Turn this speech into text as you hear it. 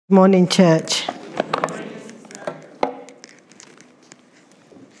Morning, church.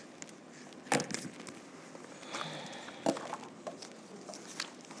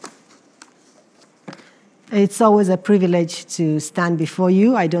 It's always a privilege to stand before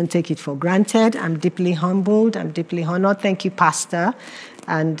you. I don't take it for granted. I'm deeply humbled. I'm deeply honored. Thank you, Pastor.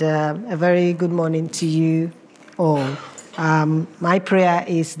 And a very good morning to you all. My prayer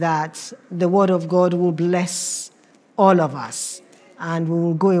is that the Word of God will bless all of us. And we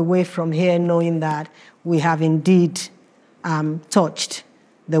will go away from here knowing that we have indeed touched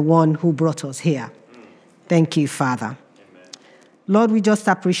the one who brought us here. Thank you, Father. Amen. Lord, we just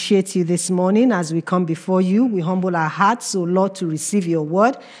appreciate you this morning as we come before you. We humble our hearts, oh Lord, to receive your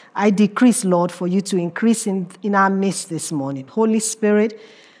word. I decrease, Lord, for you to increase in our midst this morning. Holy Spirit,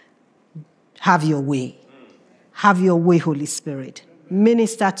 have your way. Have your way, Holy Spirit.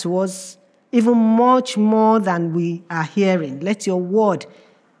 Minister to us even much more than we are hearing. Let your word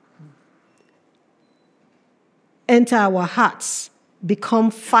enter our hearts,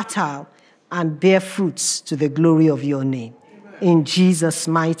 become fertile, and bear fruits to the glory of your name. Amen. In Jesus'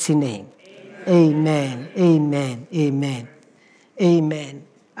 mighty name. Amen. Amen. Amen. Amen.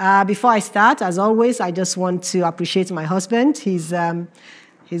 Before I start, as always, I just want to appreciate my husband. He's a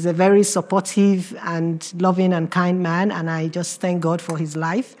very supportive and loving and kind man, and I just thank God for his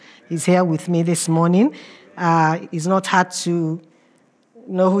life. He's here with me this morning. It's not hard to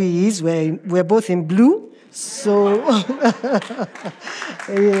know who he is. We're both in blue, so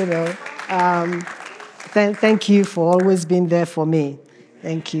thank you for always being there for me.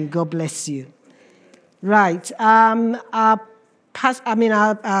 Thank you. God bless you. Right. Our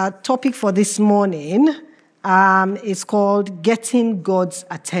topic for this morning is called Getting God's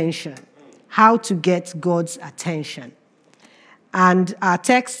Attention. How to get God's attention. And our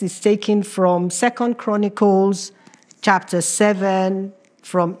text is taken from 2 Chronicles chapter 7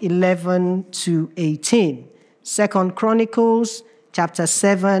 from 11 to 18. 2 Chronicles chapter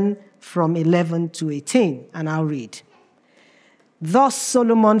 7 from 11 to 18. And I'll read. Thus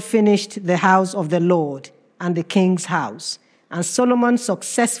Solomon finished the house of the Lord and the king's house. And Solomon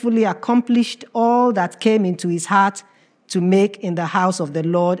successfully accomplished all that came into his heart to make in the house of the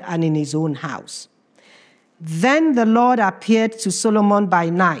Lord and in his own house. Then the Lord appeared to Solomon by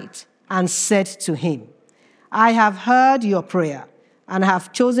night and said to him, I have heard your prayer and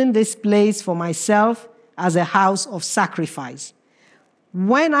have chosen this place for myself as a house of sacrifice.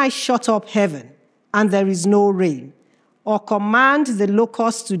 When I shut up heaven and there is no rain, or command the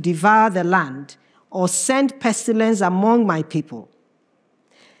locusts to devour the land, or send pestilence among my people,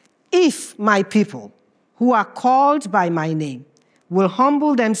 if my people, who are called by my name, will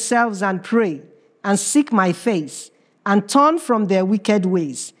humble themselves and pray and seek my face and turn from their wicked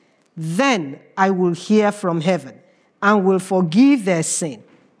ways, then I will hear from heaven and will forgive their sin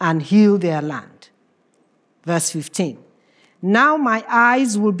and heal their land. Verse 15. Now my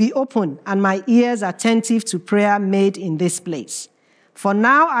eyes will be open and my ears attentive to prayer made in this place. For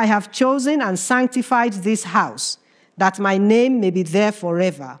now I have chosen and sanctified this house, that my name may be there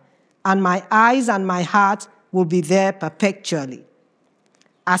forever, and my eyes and my heart will be there perpetually.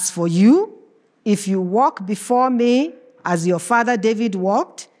 As for you, if you walk before me as your father David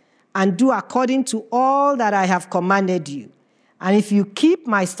walked, and do according to all that I have commanded you, and if you keep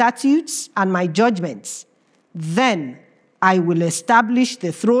my statutes and my judgments, then I will establish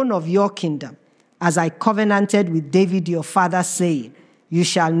the throne of your kingdom, as I covenanted with David your father, saying, you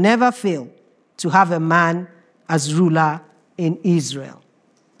shall never fail to have a man as ruler in Israel.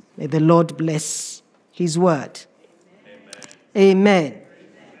 May the Lord bless his word. Amen. Amen.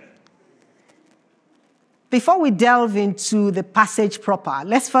 Before we delve into the passage proper,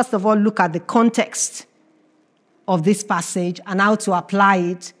 let's first of all look at the context of this passage and how to apply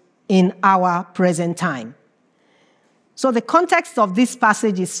it in our present time. So the context of this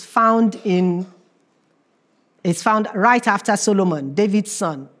passage is found right after Solomon, David's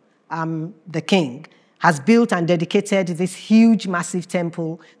son, the king, has built and dedicated this huge, massive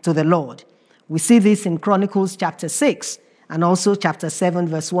temple to the Lord. We see this in Chronicles chapter 6 and also chapter 7,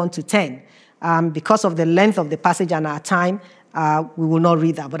 verse 1 to 10. Because of the length of the passage and our time, we will not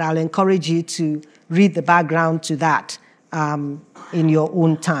read that, but I'll encourage you to read the background to that in your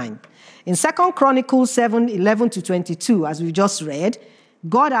own time. In 2 Chronicles 7, 11 to 22, as we just read,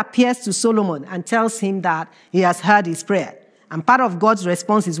 God appears to Solomon and tells him that he has heard his prayer. And part of God's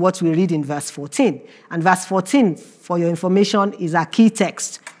response is what we read in verse 14. And verse 14, for your information, is our key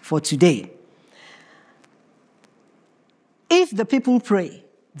text for today. If the people pray,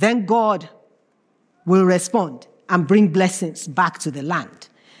 then God will respond and bring blessings back to the land.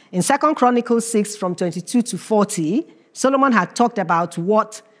 In 2 Chronicles 6, from 22 to 40, Solomon had talked about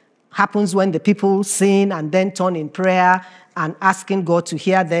what happens when the people sin and then turn in prayer and asking God to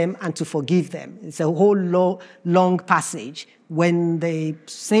hear them and to forgive them. It's a whole long passage. When they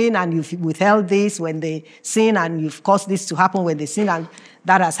sin and you've withheld this, when they sin and you've caused this to happen, when they sin and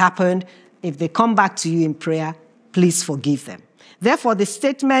that has happened, if they come back to you in prayer, please forgive them. Therefore, the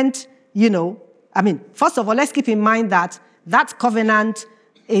statement, first of all, let's keep in mind that that covenant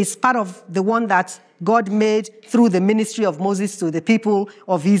is part of the one that God made through the ministry of Moses to the people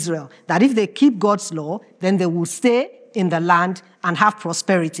of Israel, that if they keep God's law, then they will stay in the land and have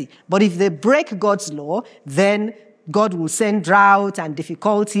prosperity. But if they break God's law, then God will send drought and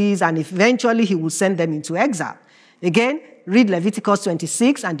difficulties, and eventually he will send them into exile. Again, read Leviticus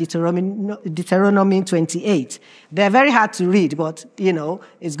 26 and Deuteronomy 28. They're very hard to read, but,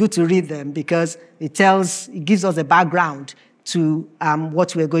 it's good to read them because it gives us a background to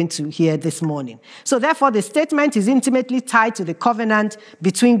what we're going to hear this morning. So therefore, the statement is intimately tied to the covenant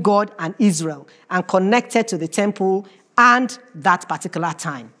between God and Israel and connected to the temple and that particular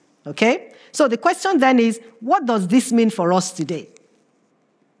time. Okay? So the question then is, what does this mean for us today?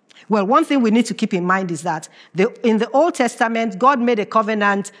 Well, one thing we need to keep in mind is that in the Old Testament, God made a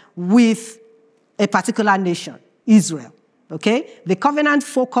covenant with a particular nation, Israel. Okay? The covenant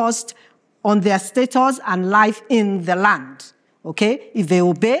focused on their status and life in the land. Okay? If they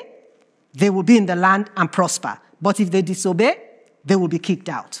obey, they will be in the land and prosper. But if they disobey, they will be kicked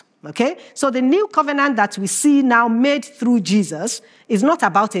out. Okay? So the new covenant that we see now made through Jesus is not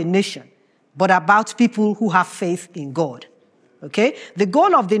about a nation, but about people who have faith in God. Okay? The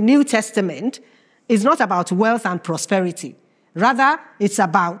goal of the New Testament is not about wealth and prosperity. Rather, it's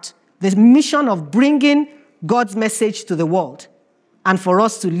about the mission of bringing God's message to the world and for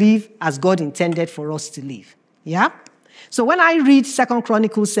us to live as God intended for us to live. Yeah? So when I read 2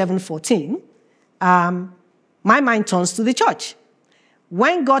 Chronicles 7:14, my mind turns to the church.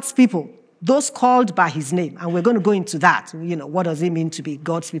 When God's people, those called by his name, and we're going to go into that, what does it mean to be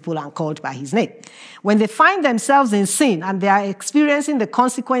God's people and called by his name? When they find themselves in sin and they are experiencing the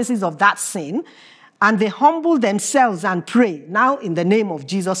consequences of that sin, and they humble themselves and pray, now in the name of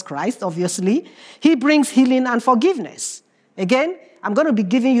Jesus Christ, obviously, he brings healing and forgiveness. Again, I'm going to be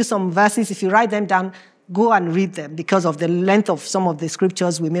giving you some verses. If you write them down, go and read them. Because of the length of some of the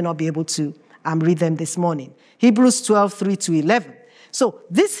scriptures, we may not be able to read them this morning. Hebrews 12:3-11. So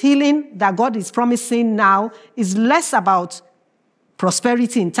this healing that God is promising now is less about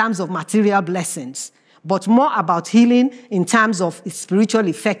prosperity in terms of material blessings, but more about healing in terms of spiritual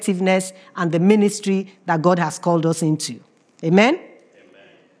effectiveness and the ministry that God has called us into. Amen? Amen.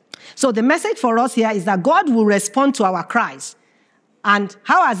 So the message for us here is that God will respond to our cries. And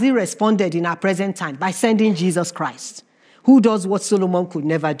how has he responded in our present time? By sending Jesus Christ, who does what Solomon could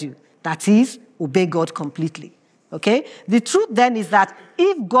never do. That is, obey God completely. Okay? The truth then is that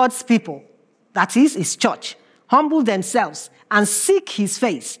if God's people, that is his church, humble themselves and seek his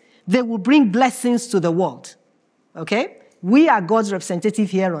face, they will bring blessings to the world. Okay? We are God's representative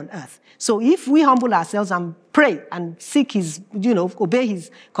here on earth. So if we humble ourselves and pray and seek his, obey his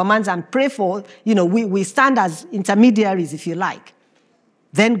commands and pray for, we stand as intermediaries, if you like,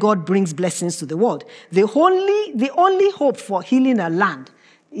 then God brings blessings to the world. The only hope for healing a land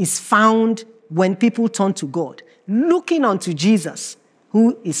is found when people turn to God, looking unto Jesus,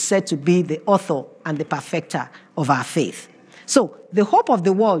 who is said to be the author and the perfecter of our faith. So the hope of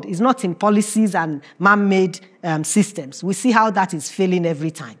the world is not in policies and man-made systems. We see how that is failing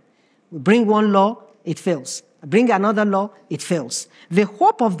every time. We bring one law, it fails. Bring another law, it fails. The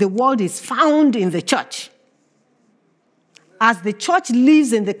hope of the world is found in the church. As the church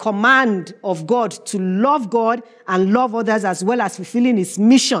lives in the command of God to love God and love others, as well as fulfilling its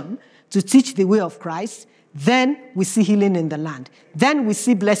mission to teach the way of Christ, then we see healing in the land. Then we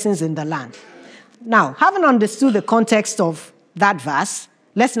see blessings in the land. Now, having understood the context of that verse,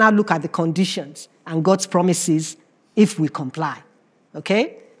 let's now look at the conditions and God's promises if we comply.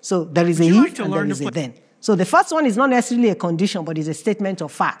 Okay? So there is a if and there is a then. So the first one is not necessarily a condition, but it's a statement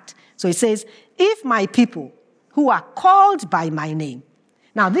of fact. So it says, if my people who are called by my name.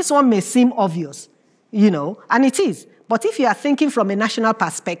 Now, this one may seem obvious, and it is. But if you are thinking from a national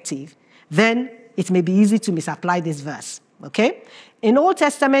perspective, then it may be easy to misapply this verse, okay? In Old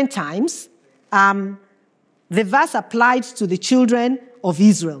Testament times, the verse applied to the children of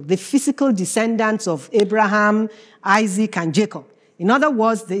Israel, the physical descendants of Abraham, Isaac, and Jacob. In other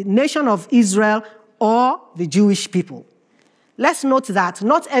words, the nation of Israel or the Jewish people. Let's note that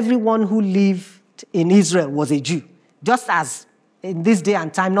not everyone who lived in Israel was a Jew. Just as in this day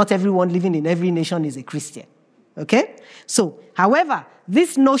and time, not everyone living in every nation is a Christian. Okay? So, however,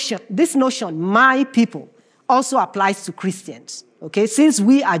 this notion, my people, also applies to Christians. Okay? Since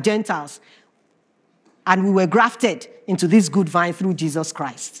we are Gentiles and we were grafted into this good vine through Jesus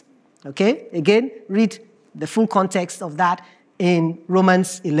Christ. Okay? Again, read the full context of that in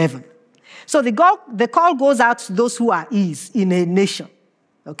Romans 11. So the call goes out to those who are his in a nation.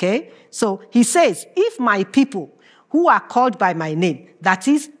 Okay? So he says, if my people who are called by my name, that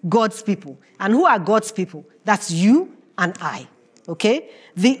is God's people. And who are God's people? That's you and I. Okay?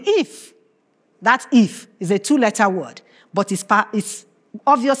 The if, that if is a 2-letter word, but it's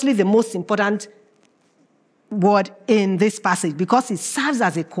obviously the most important word in this passage because it serves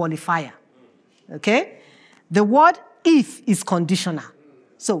as a qualifier. Okay? The word if is conditional.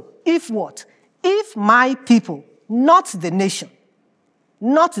 So, if what? If my people, not the nation,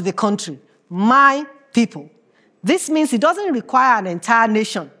 not the country, my people. This means it doesn't require an entire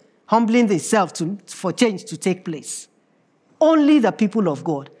nation humbling itself for change to take place. Only the people of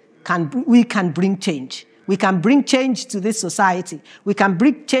God can bring change. We can bring change to this society. We can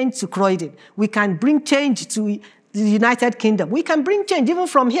bring change to Croydon. We can bring change to the United Kingdom. We can bring change even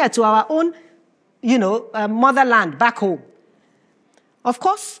from here to our own, motherland back home. Of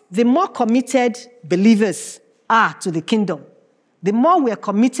course, the more committed believers are to the kingdom, the more we are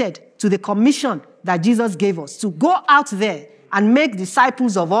committed to the commission that Jesus gave us to go out there and make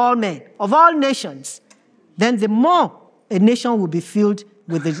disciples of all men, of all nations, then the more a nation will be filled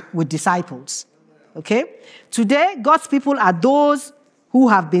with disciples. Okay? Today, God's people are those who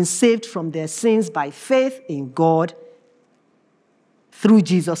have been saved from their sins by faith in God through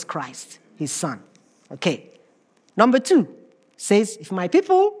Jesus Christ, his Son. Okay. Number 2 says, if my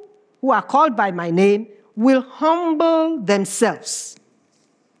people who are called by my name will humble themselves.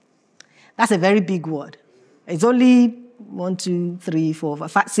 That's a very big word. It's only 1, 2, 3, 4,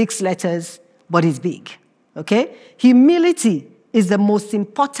 5, 6 letters, but it's big. Okay? Humility is the most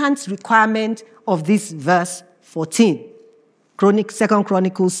important requirement of this verse 14. 2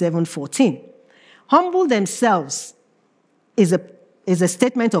 Chronicles 7:14. Humble themselves is a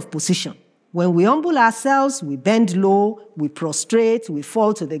statement of position. When we humble ourselves, we bend low, we prostrate, we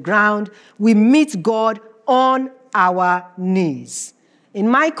fall to the ground, we meet God on our knees. In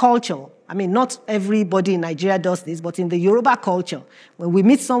my culture, not everybody in Nigeria does this, but in the Yoruba culture, when we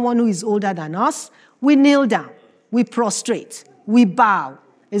meet someone who is older than us, we kneel down, we prostrate, we bow.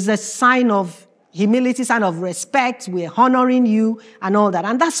 It's a sign of humility, sign of respect. We're honoring you and all that.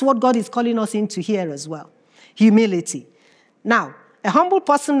 And that's what God is calling us into here as well. Humility. Now, a humble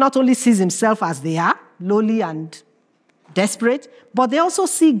person not only sees himself as they are, lowly and desperate, but they also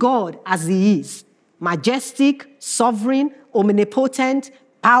see God as he is. Majestic, sovereign, omnipotent,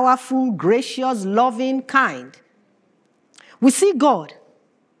 powerful, gracious, loving, kind. We see God,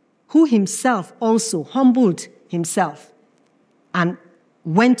 who himself also humbled himself and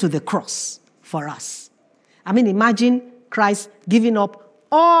went to the cross for us. Imagine Christ giving up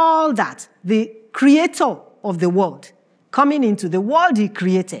all that, the creator of the world, coming into the world he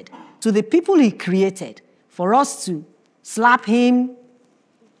created, to the people he created, for us to slap him,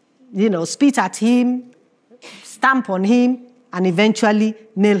 spit at him, stamp on him, and eventually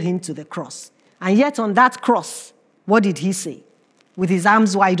nail him to the cross. And yet on that cross, what did he say? With his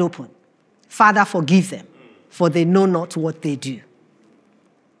arms wide open, Father, forgive them, for they know not what they do.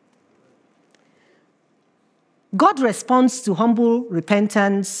 God responds to humble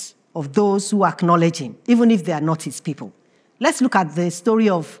repentance of those who acknowledge him, even if they are not his people. Let's look at the story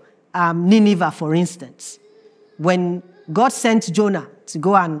of Nineveh, for instance. When God sent Jonah to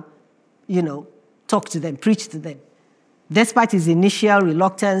go and, talk to them, preach to them, despite his initial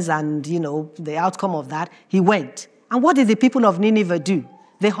reluctance and, the outcome of that, he went. And what did the people of Nineveh do?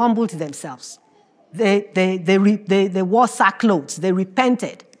 They humbled themselves. They wore sackcloths. They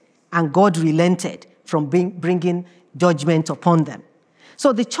repented. And God relented from bringing judgment upon them.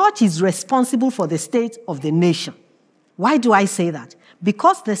 So the church is responsible for the state of the nation. Why do I say that?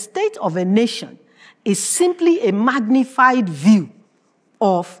 Because the state of a nation is simply a magnified view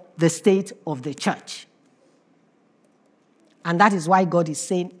of the state of the church. And that is why God is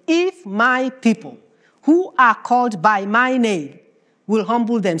saying, if my people who are called by my name will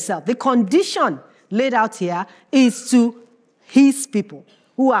humble themselves. The condition laid out here is to his people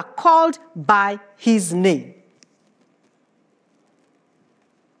who are called by his name.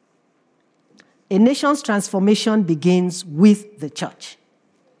 A nation's transformation begins with the church.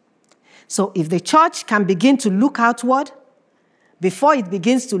 So if the church can begin to look outward, before it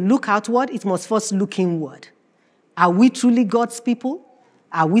begins to look outward, it must first look inward. Are we truly God's people?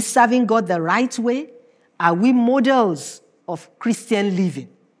 Are we serving God the right way? Are we models of Christian living?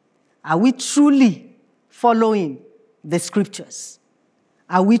 Are we truly following the scriptures?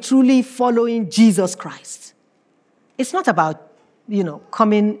 Are we truly following Jesus Christ? It's not about,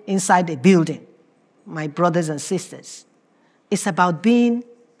 coming inside a building, my brothers and sisters. It's about being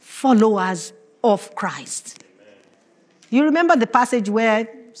followers of Christ. You remember the passage where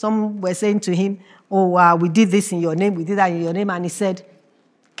some were saying to him, we did this in your name, we did that in your name, and he said,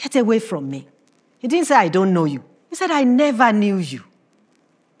 get away from me. He didn't say, I don't know you. He said, I never knew you.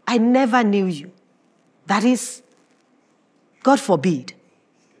 I never knew you. That is, God forbid,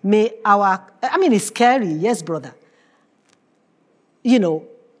 it's scary, yes, brother.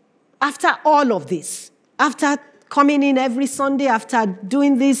 After all of this, after coming in every Sunday, after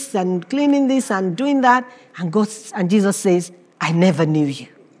doing this and cleaning this and doing that, and Jesus says, I never knew you.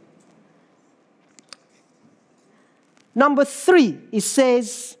 Number 3, it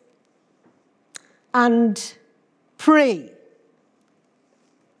says, and pray.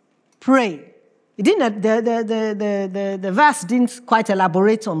 Pray. It didn't. The verse didn't quite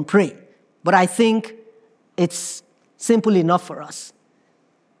elaborate on pray, but I think it's simple enough for us.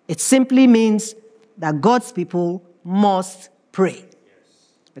 It simply means that God's people must pray.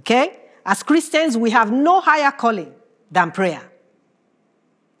 Okay? As Christians, we have no higher calling than prayer.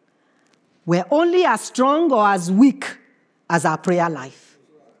 We're only as strong or as weak as our prayer life.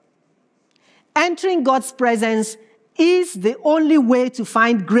 Entering God's presence is the only way to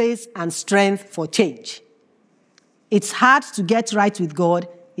find grace and strength for change. It's hard to get right with God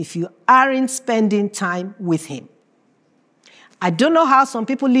if you aren't spending time with Him. I don't know how some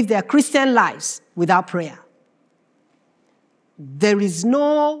people live their Christian lives without prayer. There is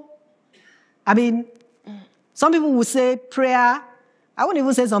some people will say prayer, I won't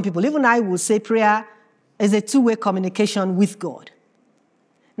even say some people, even I will say prayer is a two-way communication with God.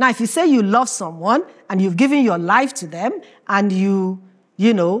 Now, if you say you love someone and you've given your life to them and you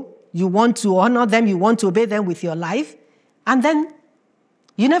want to honor them, you want to obey them with your life, and then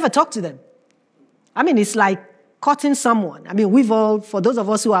you never talk to them. It's like courting someone. We've all, for those of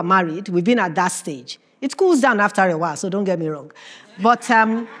us who are married, we've been at that stage. It cools down after a while, so don't get me wrong. But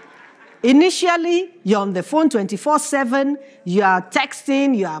initially, you're on the phone 24/7, you are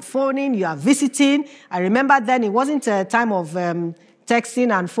texting, you are phoning, you are visiting. I remember then it wasn't a time of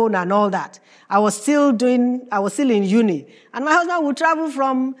texting and phone and all that. I was still in uni. And my husband would travel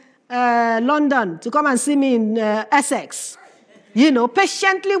from London to come and see me in Essex.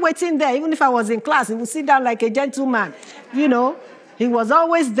 Patiently waiting there. Even if I was in class, he would sit down like a gentleman. He was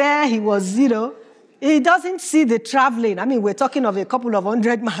always there. He was, he doesn't see the traveling. We're talking of a couple of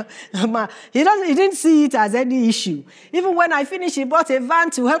 100 miles. He didn't see it as any issue. Even when I finished, he bought a van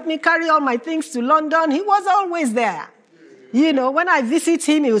to help me carry all my things to London. He was always there. When I visit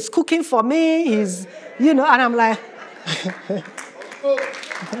him, he was cooking for me. And I'm like,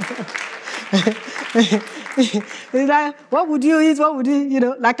 he's like, what would you eat? What would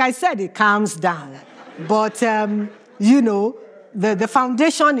you, like I said, it calms down. But, the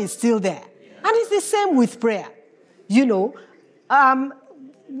foundation is still there. And it's the same with prayer.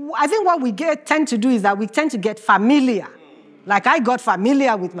 I think what we tend to do is that we tend to get familiar. Like I got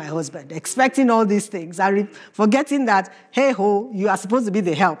familiar with my husband, expecting all these things, forgetting that, hey ho, you are supposed to be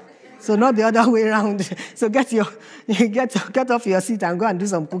the help. So not the other way around. So get off your seat and go and do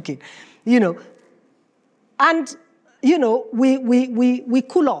some cooking. And we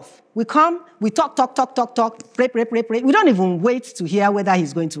cool off. We come, we talk, pray. We don't even wait to hear whether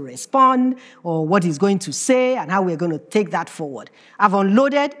he's going to respond or what he's going to say and how we're going to take that forward. I've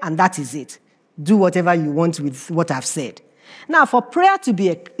unloaded and that is it. Do whatever you want with what I've said. Now, for prayer to be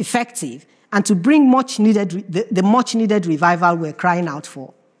effective and to bring the much-needed revival we're crying out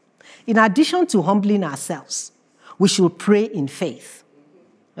for, in addition to humbling ourselves, we should pray in faith.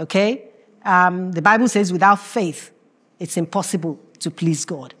 Okay? The Bible says without faith, it's impossible to please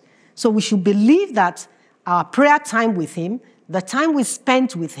God. So we should believe that our prayer time with Him, the time we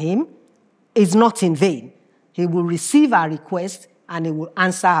spent with Him, is not in vain. He will receive our request and He will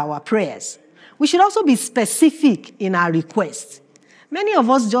answer our prayers. We should also be specific in our requests. Many of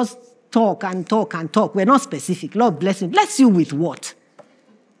us just talk and talk and talk. We're not specific. Lord bless you. Bless you with what?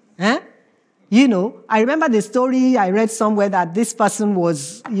 I remember the story I read somewhere that this person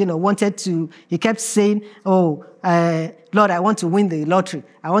was, he kept saying, Lord, I want to win the lottery.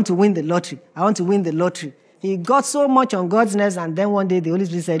 I want to win the lottery. I want to win the lottery. He got so much on God's nerves, and then one day the Holy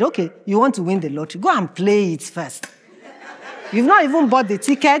Spirit said, okay, you want to win the lottery. Go and play it first. You've not even bought the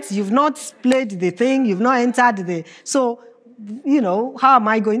tickets. You've not played the thing. You've not entered So, how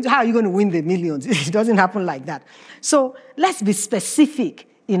are you going to win the millions? It doesn't happen like that. So let's be specific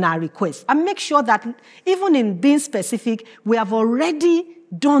in our requests and make sure that even in being specific, we have already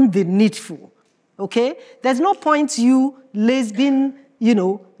done the needful. Okay? There's no point you being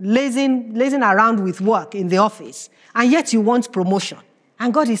lazing around with work in the office, and yet you want promotion.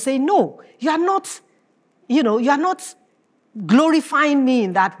 And God is saying, no, you are not glorifying me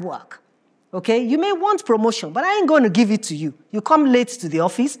in that work. Okay? You may want promotion, but I ain't going to give it to you. You come late to the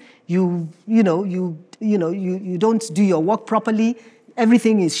office, you don't do your work properly,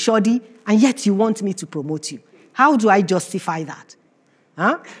 everything is shoddy, and yet you want me to promote you. How do I justify that?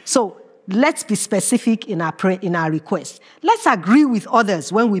 Huh? So let's be specific in our request. Let's agree with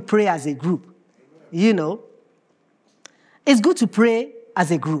others when we pray as a group. It's good to pray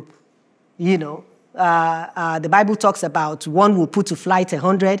as a group. The Bible talks about one will put to flight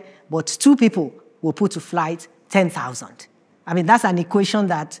 100, but 2 people will put to flight 10,000. I mean, that's an equation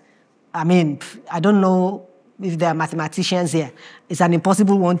that, I don't know if there are mathematicians here. It's an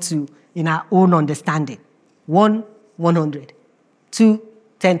impossible one in our own understanding. 1, 100. 2,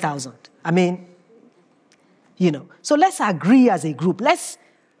 10,000. So let's agree as a group. Let's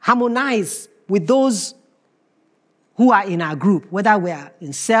harmonize with those who are in our group, whether we are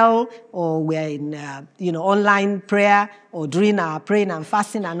in cell or we are in online prayer or during our praying and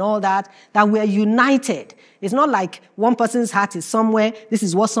fasting and all that we are united. It's not like one person's heart is somewhere, this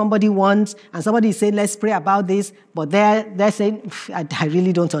is what somebody wants, and somebody is saying, let's pray about this, but they're saying, I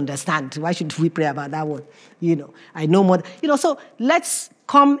really don't understand. Why should we pray about that one? I know more. So let's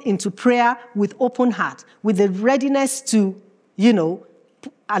come into prayer with open heart, with the readiness to,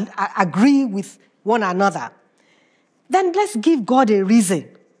 agree with one another. Then let's give God a reason.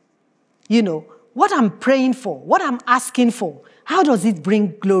 What I'm praying for, what I'm asking for, how does it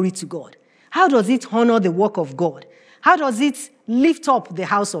bring glory to God? How does it honor the work of God? How does it lift up the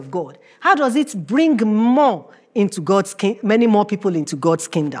house of God? How does it bring many more people into God's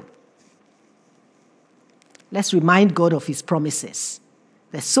kingdom? Let's remind God of his promises.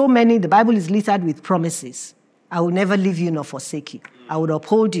 There's so many, the Bible is littered with promises. I will never leave you nor forsake you. I will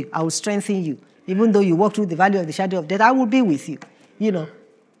uphold you. I will strengthen you. Even though you walk through the valley of the shadow of death, I will be with you.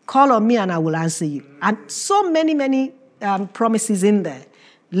 Call on me and I will answer you. And so many, many promises in there.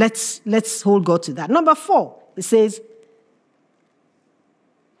 Let's hold God to that. Number 4, it says,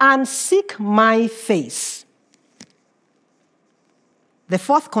 and seek my face. The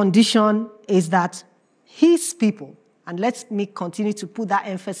 4th condition is that his people, and let me continue to put that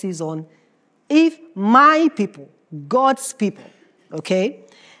emphasis on, if my people, God's people, okay,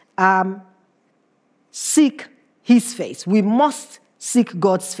 seek his face. We must seek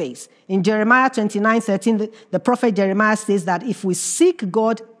God's face. In Jeremiah 29:13, the prophet Jeremiah says that if we seek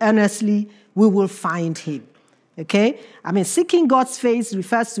God earnestly, we will find him. Okay? Seeking God's face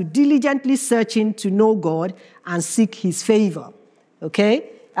refers to diligently searching to know God and seek his favor.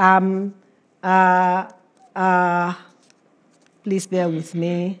 Okay? Please bear with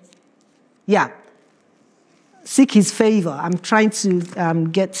me. Yeah. Seek his favor. I'm trying to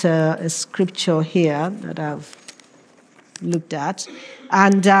get a scripture here that I've looked at.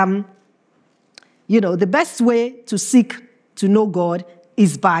 And, the best way to seek to know God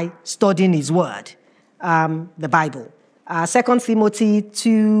is by studying his word, the Bible. 2 Timothy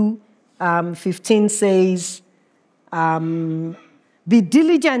 2:15 says, be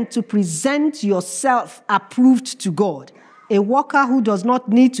diligent to present yourself approved to God, a worker who does not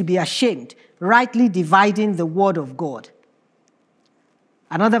need to be ashamed, rightly dividing the word of God.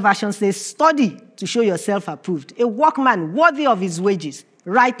 Another version says, study to show yourself approved, a workman worthy of his wages,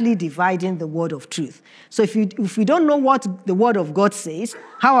 rightly dividing the word of truth. So if we don't know what the word of God says,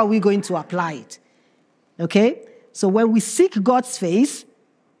 how are we going to apply it? Okay? So when we seek God's face,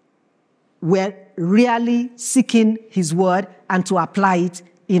 we're really seeking his word and to apply it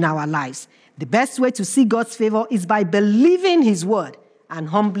in our lives. The best way to seek God's favor is by believing his word and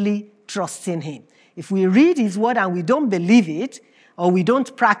humbly trusting him. If we read his word and we don't believe it, or we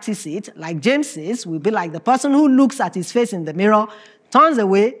don't practice it, like James says, we'll be like the person who looks at his face in the mirror, turns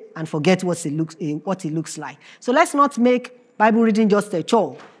away, and forgets what he looks like. So let's not make Bible reading just a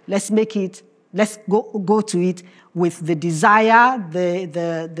chore. Let's go to it with the desire,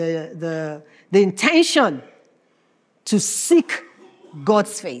 the intention to seek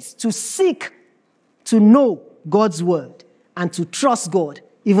God's face, to seek to know God's word, and to trust God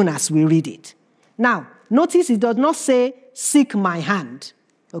even as we read it. Now, notice it does not say, seek my hand,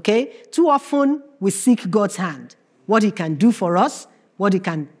 okay? Too often we seek God's hand, what he can do for us, what he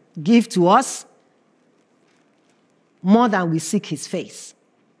can give to us, more than we seek his face.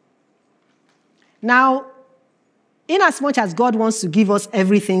 Now, in as much as God wants to give us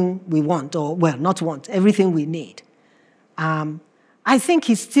everything we want, everything we need, I think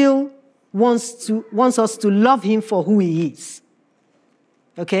he still wants us to love him for who he is.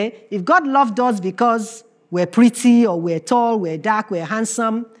 Okay? If God loved us because we're pretty or we're tall, we're dark, we're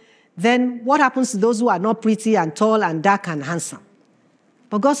handsome, then what happens to those who are not pretty and tall and dark and handsome?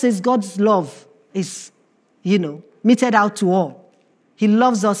 But God says God's love is, meted out to all. He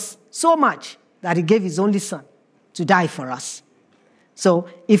loves us so much that he gave his only son to die for us. So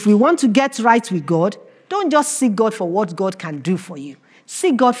if we want to get right with God, don't just seek God for what God can do for you.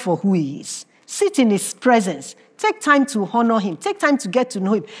 Seek God for who he is. Sit in his presence. Take time to honor him. Take time to get to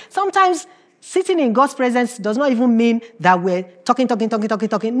know him. Sometimes sitting in God's presence does not even mean that we're talking.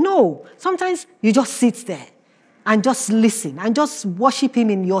 No. Sometimes you just sit there and just listen and just worship him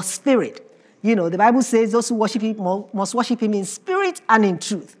in your spirit. The Bible says those who worship him must worship him in spirit and in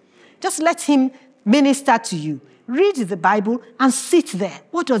truth. Just let him minister to you. Read the Bible and sit there.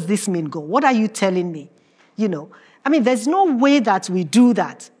 What does this mean, God? What are you telling me? There's no way that we do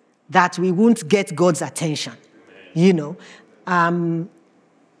that we won't get God's attention. It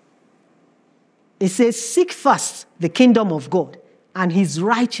says, seek first the kingdom of God and his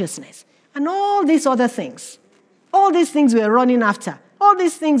righteousness and all these other things. All these things we're running after. All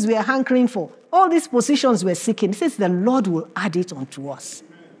these things we're hankering for. All these positions we're seeking. It says the Lord will add it unto us.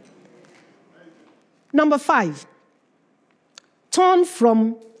 Number 5. Turn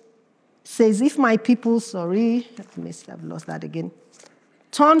from, says, if my people, I've lost that again.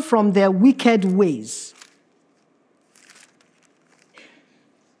 Turn from their wicked ways.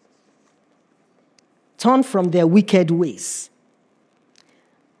 Turn from their wicked ways.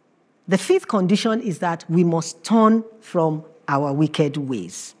 The 5th condition is that we must turn from our wicked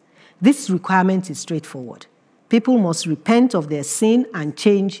ways. This requirement is straightforward. People must repent of their sin and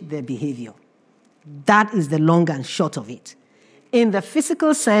change their behavior. That is the long and short of it. In the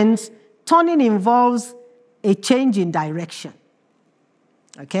physical sense, turning involves a change in direction.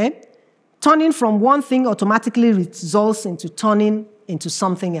 Okay? Turning from one thing automatically results into turning into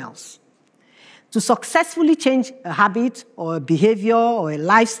something else. To successfully change a habit or a behavior or a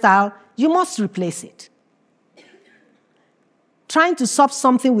lifestyle, you must replace it. Trying to stop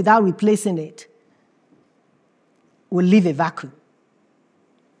something without replacing it will leave a vacuum.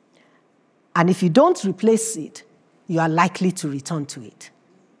 And if you don't replace it, you are likely to return to it.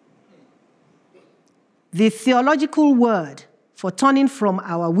 The theological word for turning from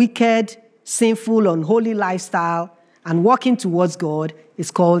our wicked, sinful, unholy lifestyle and walking towards God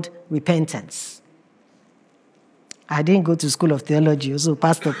is called repentance. I didn't go to school of theology, so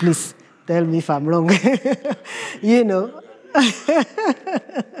Pastor, please tell me if I'm wrong.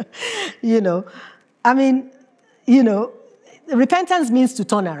 Repentance means to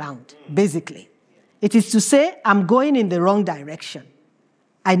turn around, basically. It is to say, I'm going in the wrong direction.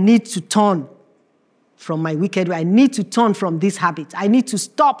 I need to turn from my wicked way. I need to turn from this habit. I need to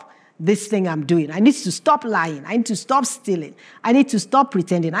stop this thing I'm doing. I need to stop lying. I need to stop stealing. I need to stop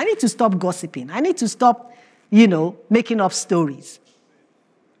pretending. I need to stop gossiping. I need to stop, making up stories.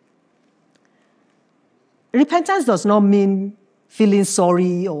 Repentance does not mean feeling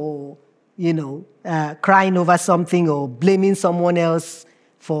sorry or, crying over something or blaming someone else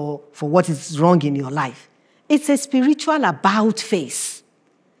for what is wrong in your life. It's a spiritual about face.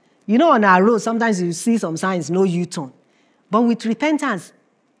 On our road, sometimes you see some signs, no U-turn. But with repentance,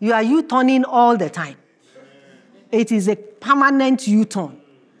 you are U-turning all the time. It is a permanent U-turn.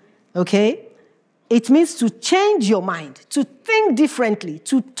 Okay? It means to change your mind, to think differently,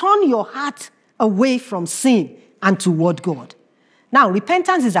 to turn your heart away from sin and toward God. Now,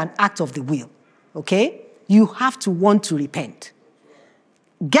 repentance is an act of the will. Okay? You have to want to repent.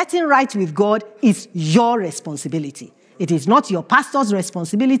 Getting right with God is your responsibility. It is not your pastor's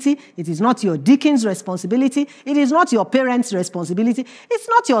responsibility. It is not your deacon's responsibility. It is not your parents' responsibility. It's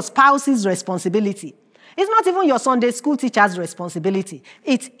not your spouse's responsibility. It's not even your Sunday school teacher's responsibility.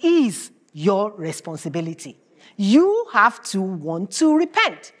 It is your responsibility. You have to want to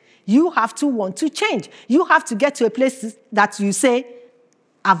repent. You have to want to change. You have to get to a place that you say,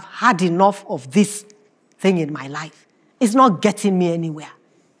 I've had enough of this thing in my life. It's not getting me anywhere.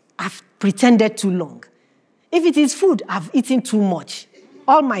 I've pretended too long. If it is food, I've eaten too much.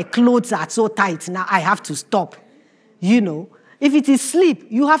 All my clothes are so tight, now I have to stop. If it is sleep,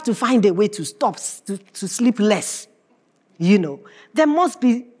 you have to find a way to stop, to sleep less. There must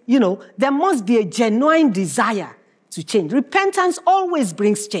be a genuine desire to change. Repentance always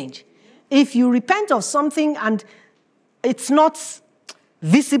brings change. If you repent of something and it's not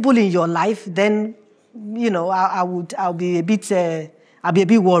visible in your life, then, I'll be a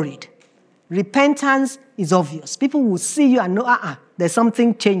bit worried. Repentance is obvious. People will see you and know, there's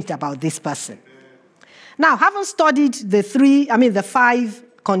something changed about this person. Now, having studied the 5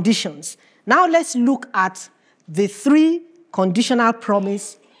 conditions, now let's look at the 3 conditional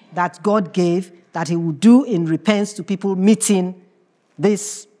promise that God gave that he will do in repentance to people meeting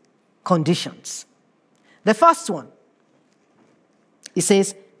these conditions. The first one, he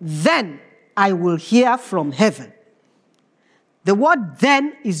says, then I will hear from heaven. The word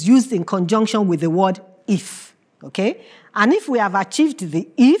then is used in conjunction with the word if, okay? And if we have achieved the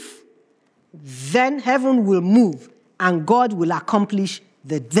if, then heaven will move and God will accomplish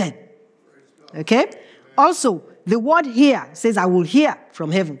the then, okay? Also, the word hear says, I will hear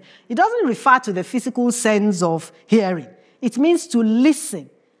from heaven. It doesn't refer to the physical sense of hearing. It means to listen,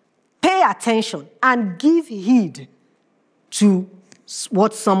 pay attention, and give heed to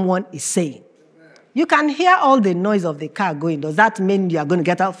what someone is saying. You can hear all the noise of the car going. Does that mean you are going to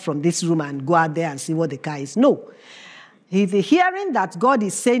get out from this room and go out there and see what the car is? No. The hearing that God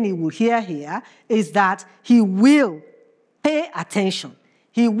is saying he will hear here is that he will pay attention.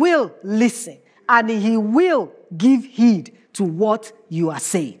 He will listen. And he will give heed to what you are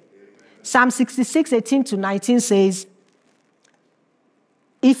saying. Psalm 66, 18 to 19 says,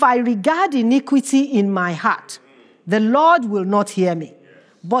 if I regard iniquity in my heart, the Lord will not hear me.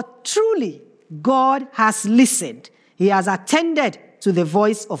 But truly, God has listened. He has attended to the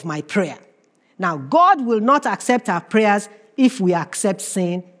voice of my prayer. Now, God will not accept our prayers if we accept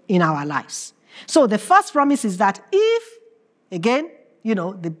sin in our lives. So the first promise is that if, again,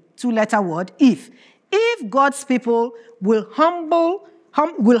 the two-letter word, if God's people will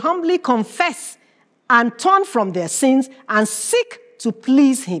humbly confess and turn from their sins and seek to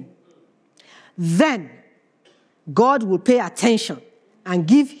please him, then God will pay attention and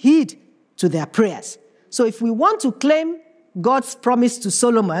give heed to their prayers. So if we want to claim God's promise to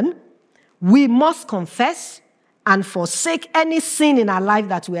Solomon, we must confess and forsake any sin in our life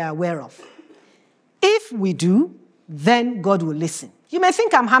that we are aware of. If we do, then God will listen. You may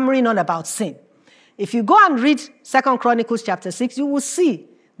think I'm hammering on about sin. If you go and read 2 Chronicles chapter 6, you will see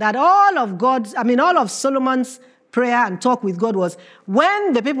that all of Solomon's prayer and talk with God was,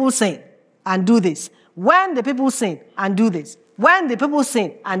 when the people sin and do this, when the people sin and do this, when the people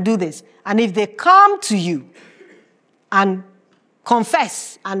sin and do this, and if they come to you and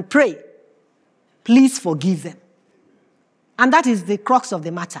confess and pray, please forgive them. And that is the crux of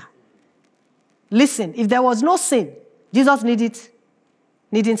the matter. Listen, if there was no sin, Jesus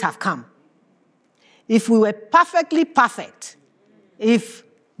needn't have come. If we were perfectly perfect, if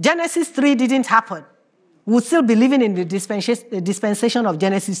Genesis 3 didn't happen, we would still be living in the dispensation of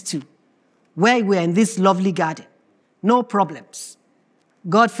Genesis 2, where we are in this lovely garden. No problems.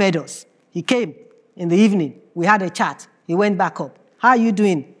 God fed us. He came in the evening. We had a chat. He went back up. How are you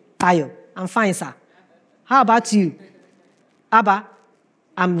doing, Ayo? I'm fine, sir. How about you? Abba,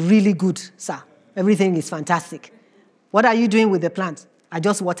 I'm really good, sir. Everything is fantastic. What are you doing with the plants? I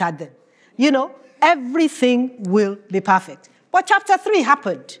just watered them. Everything will be perfect. But chapter 3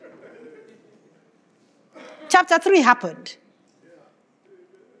 happened. Chapter 3 happened.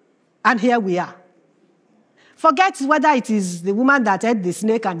 And here we are. Forget whether it is the woman that ate the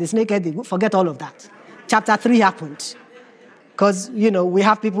snake and the snake ate the... Forget all of that. Chapter 3 happened. Because, we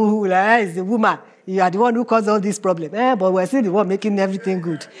have people who will it's the woman. You are the one who caused all this problem. But we're still the one making everything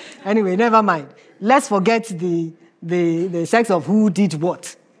good. Anyway, never mind. Let's forget the sex of who did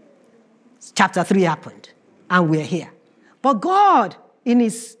what. Chapter 3 happened. And we're here. But God, in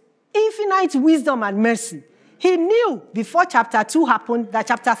his infinite wisdom and mercy, he knew before chapter 2 happened that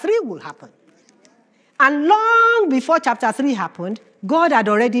chapter 3 will happen. And long before chapter 3 happened, God had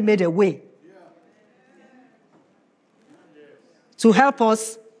already made a way to help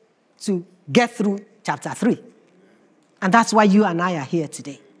us to get through chapter 3. And that's why you and I are here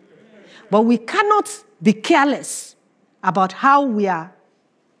today. But we cannot be careless about how we are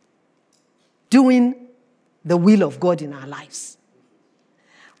doing the will of God in our lives.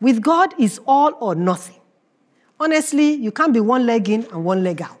 With God, it's all or nothing. Honestly, you can't be one leg in and one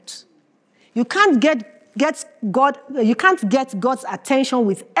leg out. You can't get God's attention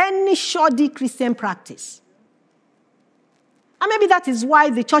with any shoddy Christian practice. And maybe that is why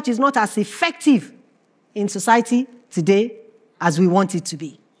the church is not as effective in society today as we want it to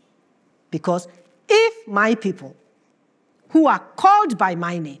be. Because if my people who are called by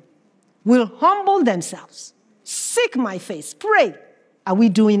my name will humble themselves, seek my face, pray, are we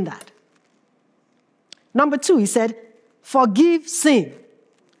doing that? Number 2, he said, forgive sin.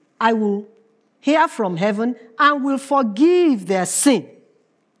 I will hear from heaven and will forgive their sin.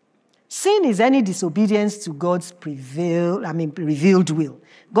 Sin is any disobedience to God's revealed will.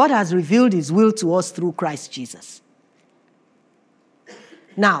 God has revealed his will to us through Christ Jesus.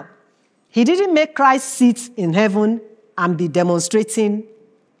 Now, he didn't make Christ sit in heaven and be demonstrating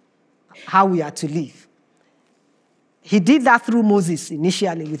how we are to live. He did that through Moses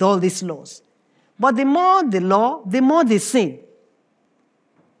initially with all these laws. But the more the law, the more the sin.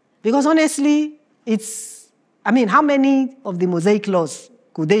 Because honestly, how many of the Mosaic laws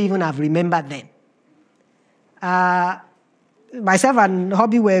could they even have remembered then? Myself and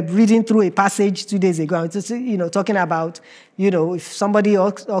Hobby were reading through a passage 2 days ago, talking about, if somebody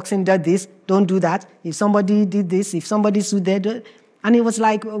oxen did this, don't do that. If somebody did this, if somebody sued there, and it was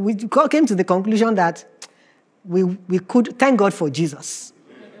like, we came to the conclusion that we could, thank God for Jesus.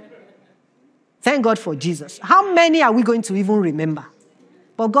 Thank God for Jesus. How many are we going to even remember?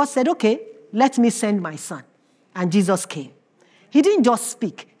 But God said, okay, let me send my son. And Jesus came. He didn't just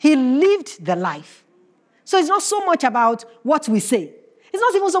speak. He lived the life. So it's not so much about what we say. It's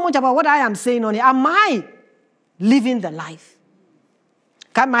not even so much about what I am saying on it. Am I living the life?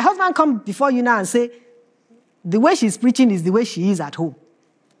 Can my husband come before you now and say, the way she's preaching is the way she is at home?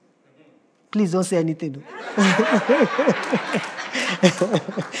 Please don't say anything.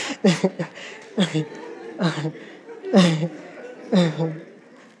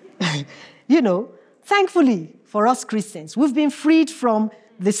 Thankfully for us Christians, we've been freed from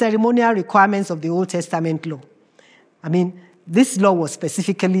the ceremonial requirements of the Old Testament law. This law was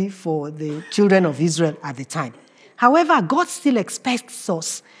specifically for the children of Israel at the time. However, God still expects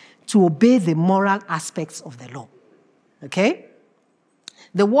us to obey the moral aspects of the law. Okay?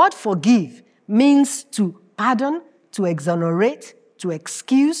 The word forgive means to pardon, to exonerate, to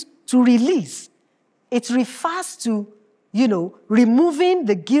excuse, to release. It refers to, removing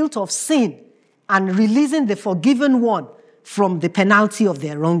the guilt of sin and releasing the forgiven one from the penalty of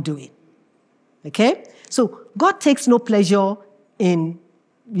their wrongdoing. Okay? So God takes no pleasure in,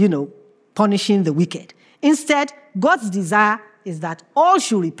 punishing the wicked. Instead, God's desire is that all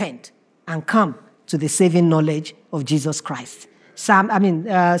should repent and come to the saving knowledge of Jesus Christ. 2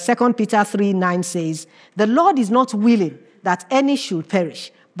 Peter 3:9 says, the Lord is not willing that any should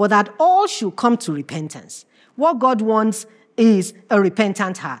perish, but that all should come to repentance. What God wants is a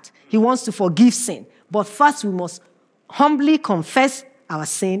repentant heart. He wants to forgive sin. But first, we must humbly confess our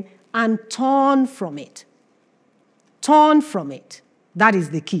sin and turn from it. Turn from it. That is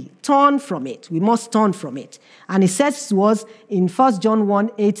the key. Turn from it. We must turn from it. And it says to us in 1 John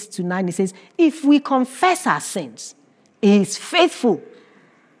 1:8-9, it says, if we confess our sins, He is faithful.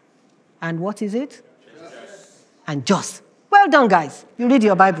 And what is it? Yes. And just. Well done, guys. You read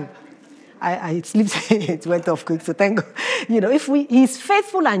your Bible. I slipped, it went off quick, so thank God. He is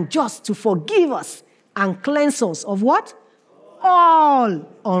faithful and just to forgive us and cleanse us of what? All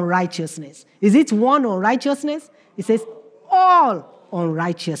unrighteousness. Is it one unrighteousness? It says all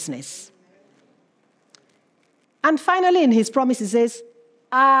unrighteousness. And finally, in his promise, he says,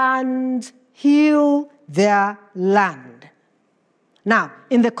 and heal their land. Now,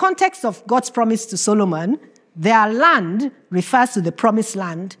 in the context of God's promise to Solomon, their land refers to the promised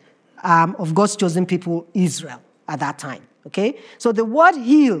land of God's chosen people, Israel, at that time. Okay? So the word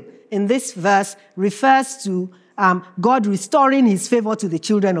heal in this verse refers to God restoring his favor to the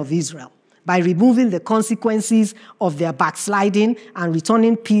children of Israel by removing the consequences of their backsliding and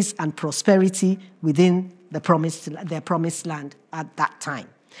returning peace and prosperity within their promised land at that time.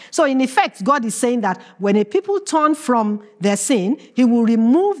 So in effect, God is saying that when a people turn from their sin, he will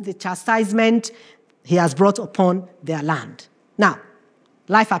remove the chastisement he has brought upon their land. Now,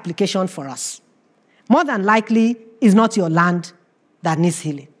 life application for us. More than likely, it's not your land that needs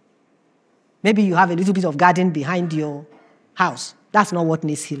healing. Maybe you have a little bit of garden behind your house. That's not what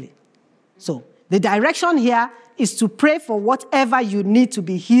needs healing. So the direction here is to pray for whatever you need to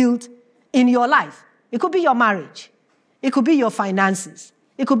be healed in your life. It could be your marriage. It could be your finances.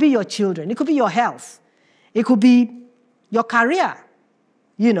 It could be your children. It could be your health. It could be your career.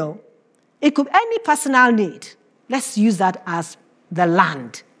 It could be any personal need. Let's use that as the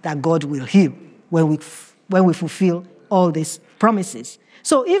land that God will heal when we fulfill all these promises.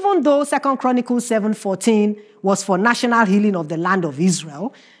 So even though 2 Chronicles 7:14 was for national healing of the land of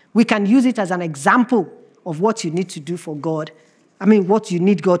Israel, we can use it as an example of what you need to do for God. What you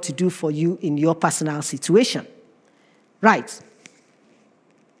need God to do for you in your personal situation. Right.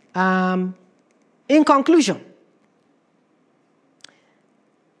 In conclusion,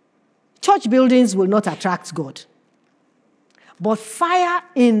 church buildings will not attract God. But fire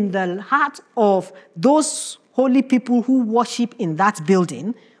in the heart of those holy people who worship in that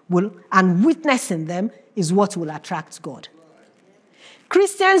building and witnessing them is what will attract God.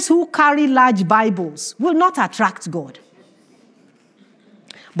 Christians who carry large Bibles will not attract God.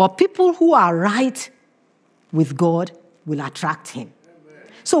 But people who are right with God will attract him.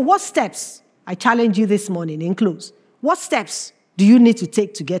 So what steps, I challenge you this morning in close, what steps do you need to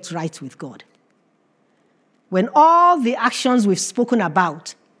take to get right with God? When all the actions we've spoken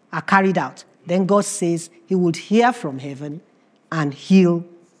about are carried out, then God says he would hear from heaven and heal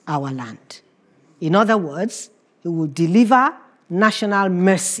our land. In other words, he will deliver national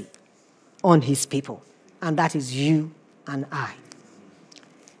mercy on his people. And that is you and I.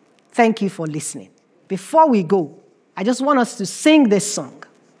 Thank you for listening. Before we go, I just want us to sing this song.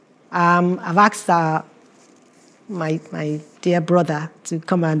 I've asked my dear brother to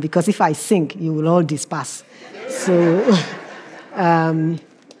come on, because if I sing, you will all disperse. So, and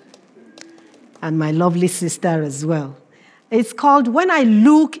my lovely sister as well. It's called When I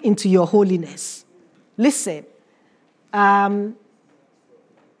Look into Your Holiness. Listen,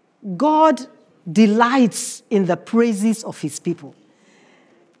 God delights in the praises of his people.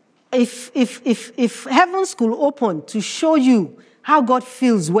 If heavens could open to show you how God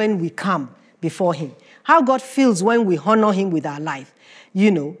feels when we come before him, how God feels when we honor him with our life,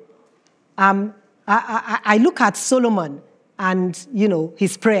 I look at Solomon and,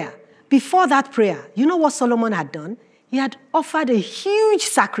 his prayer. Before that prayer, you know what Solomon had done? He had offered a huge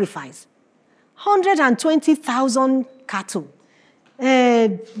sacrifice. 120,000 cattle,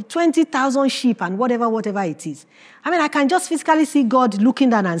 20,000 sheep, and whatever it is. I can just physically see God looking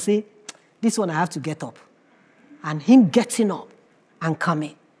down and say, this one I have to get up. And him getting up and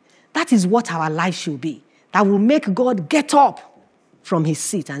coming. That is what our life should be. That will make God get up from his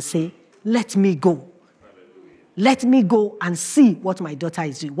seat and say, let me go. Let me go and see what my daughter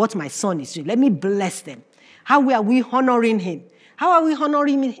is doing, what my son is doing. Let me bless them. How are we honoring him? How are we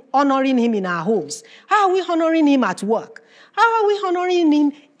honoring him in our homes? How are we honoring him at work? How are we honoring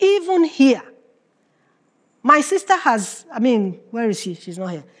him even here? My sister has, where is she? She's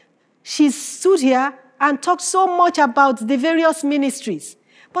not here. She's stood here and talked so much about the various ministries.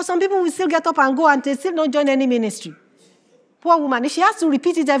 But some people will still get up and go and they still not join any ministry. Poor woman. She has to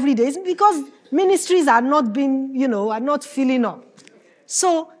repeat it every day. It's because ministries are not being, are not filling up.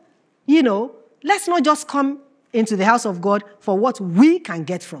 So, let's not just come into the house of God for what we can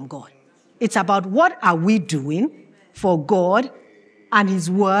get from God. It's about what are we doing for God and his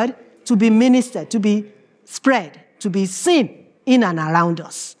word to be ministered, to be spread, to be seen in and around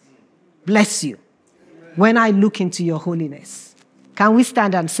us. Bless you. When I look into your holiness. Can we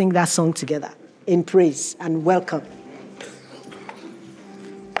stand and sing that song together in praise and welcome?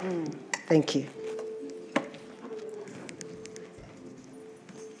 Thank you.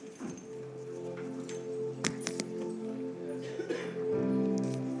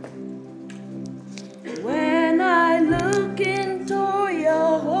 When I look into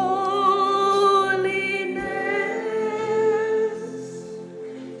your holiness,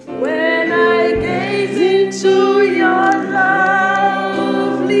 when I gaze into your loveliness,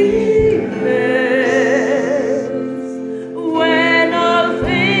 when all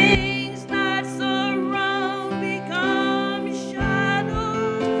things that surround become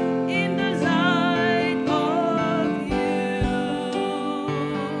shadows in the light of you.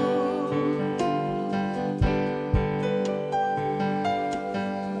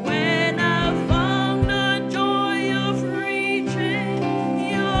 When I found the joy of reaching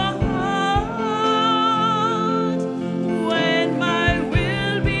your heart, when my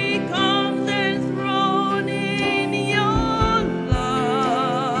will becomes enthroned in your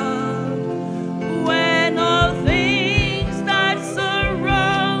love, when all things that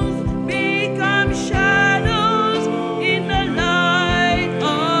surround become shadows in the light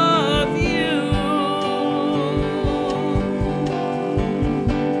of you.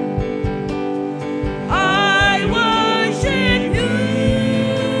 I worship you.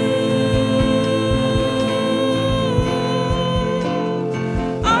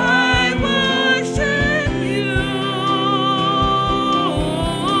 I worship you.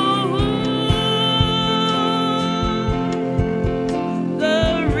 The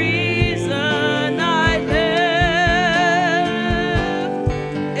reason I live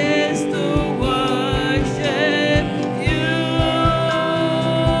is to worship you.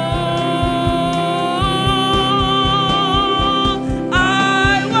 I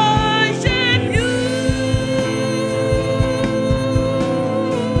worship you.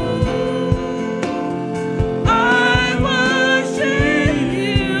 I worship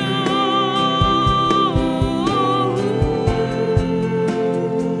you.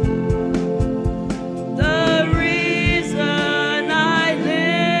 The reason I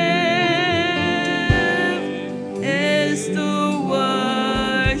live is to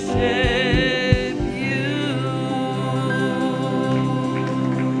worship you.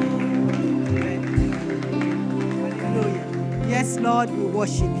 Hallelujah. Yes, Lord, we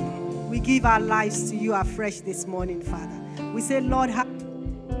worship you. We give our lives to you afresh this morning, Father. We say, Lord,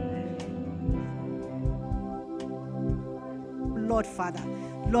 Lord, Father,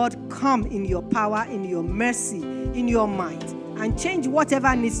 Lord, come in your power, in your mercy, in your might, and change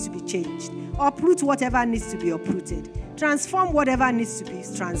whatever needs to be changed. Uproot whatever needs to be uprooted. Transform whatever needs to be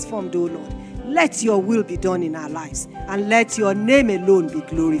transformed, O Lord. Let your will be done in our lives, and let your name alone be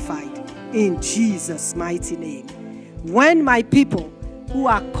glorified. In Jesus' mighty name. When my people who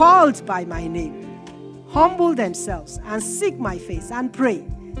are called by my name humble themselves and seek my face and pray,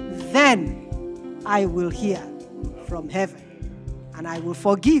 then I will hear from heaven, and I will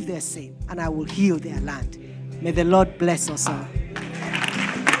forgive their sin, and I will heal their land. May the Lord bless us all.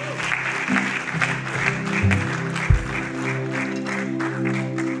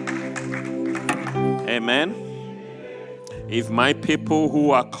 Amen. If my people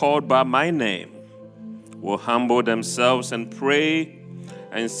who are called by my name will humble themselves and pray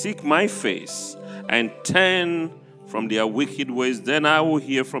and seek my face and turn from their wicked ways, then I will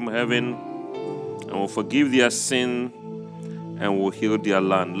hear from heaven and will forgive their sin and will heal their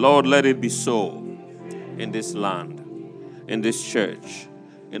land. Lord, let it be so in this land, in this church,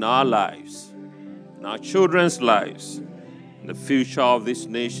 in our lives, in our children's lives, in the future of this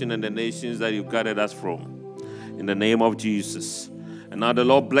nation and the nations that you've gathered us from. In the name of Jesus. And now the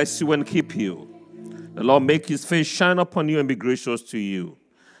Lord bless you and keep you. The Lord make his face shine upon you and be gracious to you.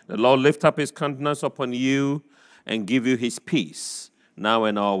 The Lord lift up his countenance upon you and give you his peace, now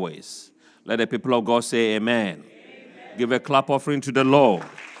and always. Let the people of God say amen. Give a clap offering to the Lord.